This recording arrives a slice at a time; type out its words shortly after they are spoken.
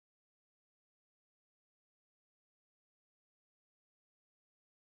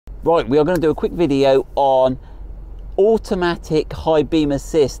Right, we are going to do a quick video on automatic high beam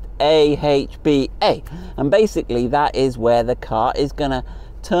assist, AHBA, and basically that is where the car is going to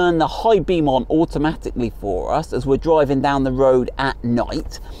turn the high beam on automatically for us as we're driving down the road at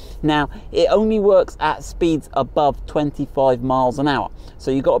night. Now, it only works at speeds above 25 miles an hour,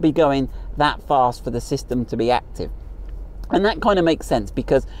 so you've got to be going that fast for the system to be active. And that kind of makes sense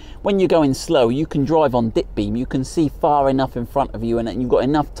because when you're going slow, you can drive on dip beam, you can see far enough in front of you and you've got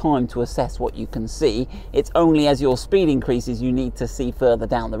enough time to assess what you can see. It's only as your speed increases you need to see further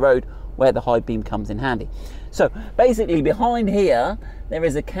down the road where the high beam comes in handy. So basically behind here there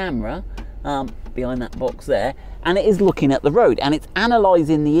is a camera behind that box there, and it is looking at the road and it's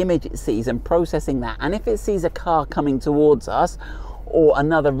analysing the image it sees and processing that, and if it sees a car coming towards us or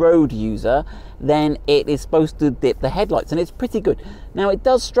another road user, then it is supposed to dip the headlights, and it's pretty good. Now it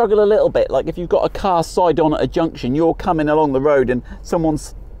does struggle a little bit, like if you've got a car side on at a junction, you're coming along the road and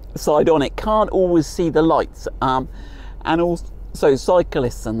someone's side on it can't always see the lights, and also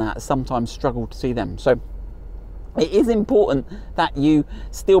cyclists and that sometimes struggle to see them. So it is important that you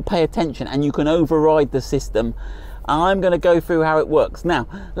still pay attention and you can override the system. I'm going to go through how it works. Now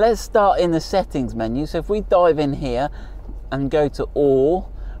let's start in the settings menu. So if we dive in here and go to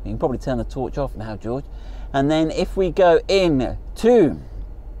all, you can probably turn the torch off now, George, and then if we go in to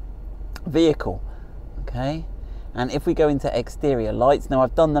vehicle, okay, and if we go into exterior lights, now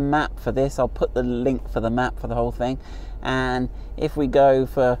I've done the map for this, I'll put the link for the map for the whole thing, and if we go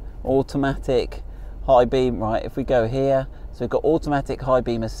for automatic high beam, right, if we go here, so we've got automatic high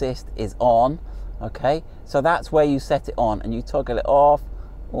beam assist is on, okay, so that's where you set it on and you toggle it off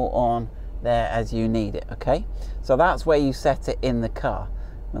or on there as you need it, okay, so that's where you set it in the car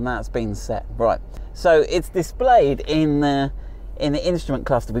and that's been set. Right, so it's displayed in the instrument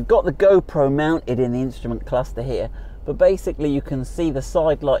cluster. We've got the GoPro mounted in the instrument cluster here, but basically you can see the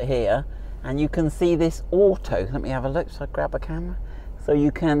side light here and you can see this auto. Let me have a look. So I grab a camera so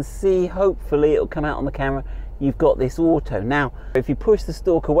you can see, hopefully it'll come out on the camera, you've got this auto. Now if you push the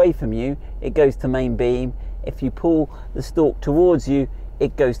stalk away from you, it goes to main beam. If you pull the stalk towards you,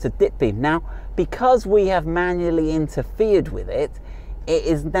 it goes to dip beam. Now because we have manually interfered with it, it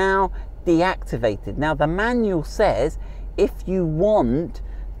is now deactivated. Now the manual says if you want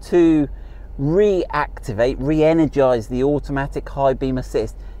to reactivate, re-energize the automatic high beam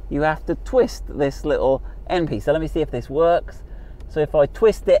assist, you have to twist this little end piece. So let me see if this works. So if I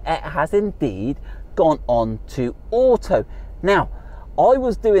twist it, it has indeed gone on to auto. Now I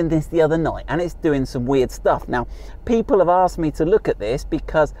was doing this the other night and it's doing some weird stuff. Now people have asked me to look at this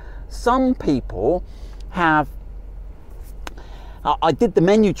because some people have, I did the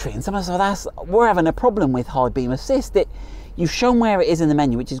menu tree and someone said, we're having a problem with high beam assist. You've shown where it is in the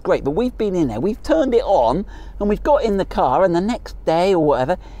menu, which is great, but we've been in there, we've turned it on and we've got in the car and the next day or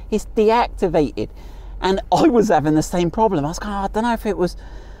whatever, it's deactivated. And I was having the same problem. I was going, I don't know if it was,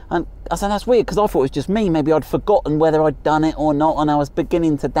 and I said, that's weird because I thought it was just me. Maybe I'd forgotten whether I'd done it or not and I was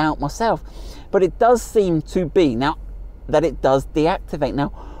beginning to doubt myself. But it does seem to be now that it does deactivate. Now,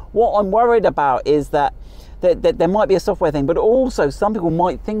 what I'm worried about is that there might be a software thing, but also some people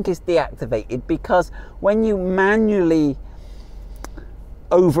might think it's deactivated because when you manually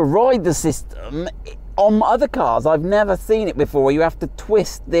override the system on other cars, I've never seen it before, you have to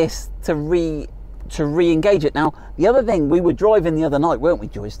twist this to re-engage it. Now the other thing, we were driving the other night, weren't we,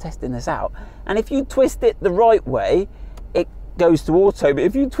 George, testing this out, and if you twist it the right way it goes to auto, but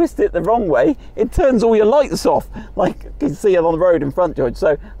if you twist it the wrong way it turns all your lights off, like you can see it on the road in front, George.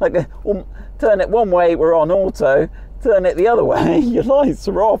 So like turn it one way, we're on auto, turn it the other way, your lights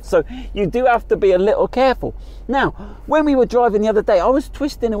are off. So you do have to be a little careful. Now when we were driving the other day I was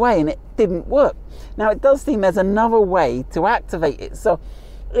twisting away and it didn't work. Now it does seem there's another way to activate it. So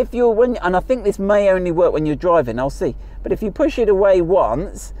if you're, and I think this may only work when you're driving, I'll see, but if you push it away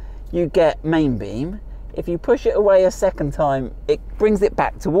once you get main beam. If you push it away a second time it brings it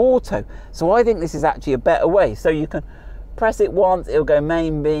back to auto. So I think this is actually a better way. So you can press it once, it'll go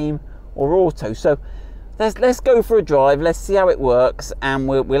main beam or auto. So let's go for a drive, let's see how it works, and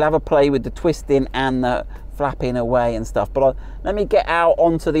we'll have a play with the twisting and the flapping away and stuff. But let me get out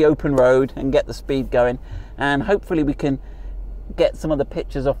onto the open road and get the speed going, and hopefully we can get some of the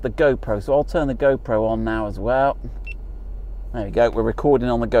pictures off the GoPro. So I'll turn the GoPro on now as well. There we go, we're recording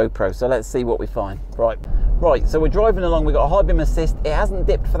on the GoPro, so let's see what we find. Right, so we're driving along, we've got a high beam assist. It hasn't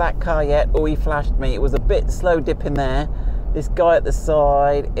dipped for that car yet. Oh, he flashed me, it was a bit slow dipping there. This guy at the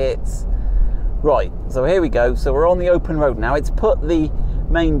side, it's right. So here we go, so we're on the open road now. It's put the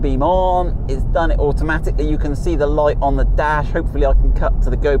main beam on, it's done it automatically. You can see the light on the dash. Hopefully I can cut to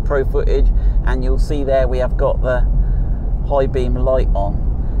the GoPro footage and you'll see there we have got the high beam light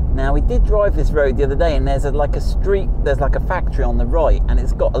on. Now, we did drive this road the other day, and there's like a street, there's like a factory on the right, and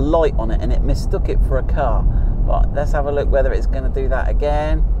it's got a light on it, and it mistook it for a car. But let's have a look whether it's going to do that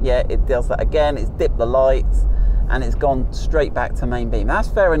again. Yeah, it does that again. It's dipped the lights, and it's gone straight back to main beam. That's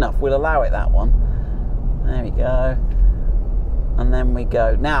fair enough. We'll allow it that one. There we go. And then we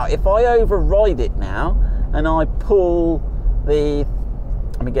go. Now, if I override it now, and I pull the,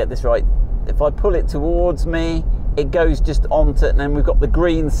 let me get this right. If I pull it towards me, it goes just onto, and then we've got the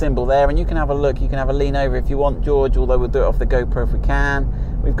green symbol there, and you can have a look, you can have a lean over if you want, George, although we'll do it off the GoPro if we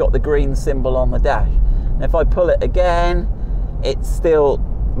can. We've got the green symbol on the dash. And if I pull it again, it's still,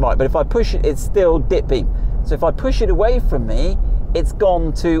 right, but if I push it, it's still dip beam. So if I push it away from me, it's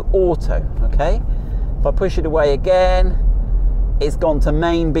gone to auto, okay? If I push it away again, it's gone to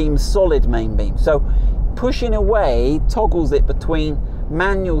main beam, solid main beam. So pushing away toggles it between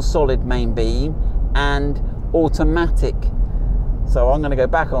manual solid main beam and automatic. So I'm going to go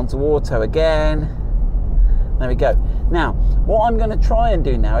back onto auto again. There we go. Now, what I'm going to try and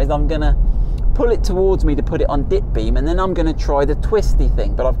do now is I'm going to pull it towards me to put it on dip beam, and then I'm going to try the twisty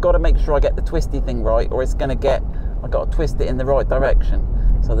thing. But I've got to make sure I get the twisty thing right, or it's going to get, I've got to twist it in the right direction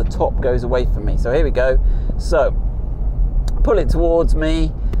so the top goes away from me. So here we go. So pull it towards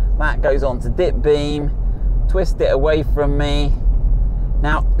me, that goes on to dip beam, twist it away from me.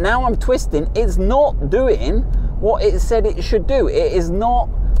 Now I'm twisting, it's not doing what it said it should do. It is not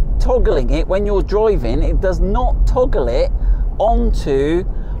toggling it when you're driving. It does not toggle it onto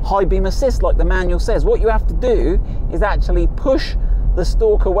high beam assist like the manual says. What you have to do is actually push the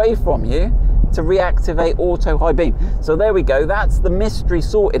stalk away from you to reactivate auto high beam. So there we go, that's the mystery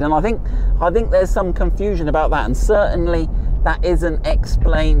sorted, and I think there's some confusion about that, and certainly that isn't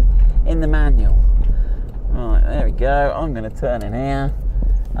explained in the manual. Right, there we go. I'm going to turn in here.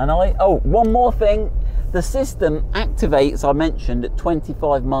 And one more thing. The system activates, I mentioned, at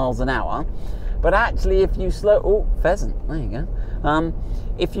 25 miles an hour. But actually, if you slow... Oh, pheasant. There you go.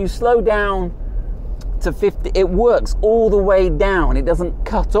 If you slow down to 50, it works all the way down. It doesn't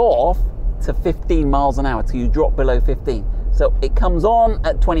cut off to 15 miles an hour till you drop below 15. So it comes on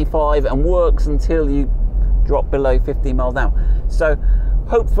at 25 and works until you drop below 15 miles an hour. So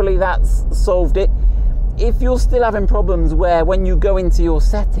hopefully that's solved it. If you're still having problems where when you go into your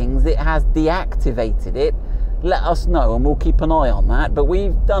settings it has deactivated it, let us know and we'll keep an eye on that. But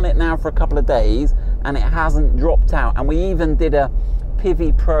we've done it now for a couple of days and it hasn't dropped out, and we even did a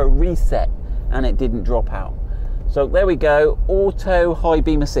Pivi Pro reset and it didn't drop out. So there we go, auto high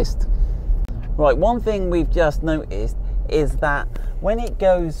beam assist. Right, one thing we've just noticed is that when it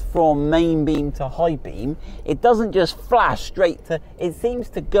goes from main beam to high beam, it doesn't just flash straight to, it seems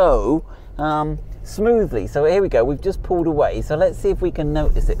to go smoothly. So here we go, we've just pulled away, so let's see if we can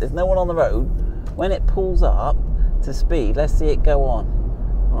notice it. There's no one on the road. When it pulls up to speed, let's see it go on.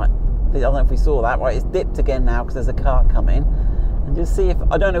 Right, I don't know if we saw that. Right, it's dipped again now because there's a car coming. And just see if,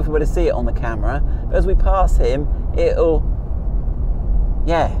 I don't know if we were to see it on the camera, but as we pass him, it'll,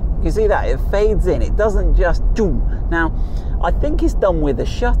 yeah, you see that? It fades in, it doesn't just zoom. Now, I think it's done with a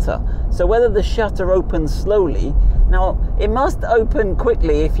shutter. So whether the shutter opens slowly, now it must open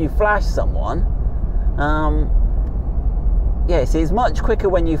quickly if you flash someone. Yeah, see, it's much quicker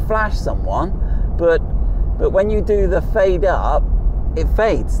when you flash someone, but when you do the fade up, it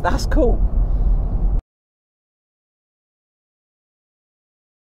fades. That's cool.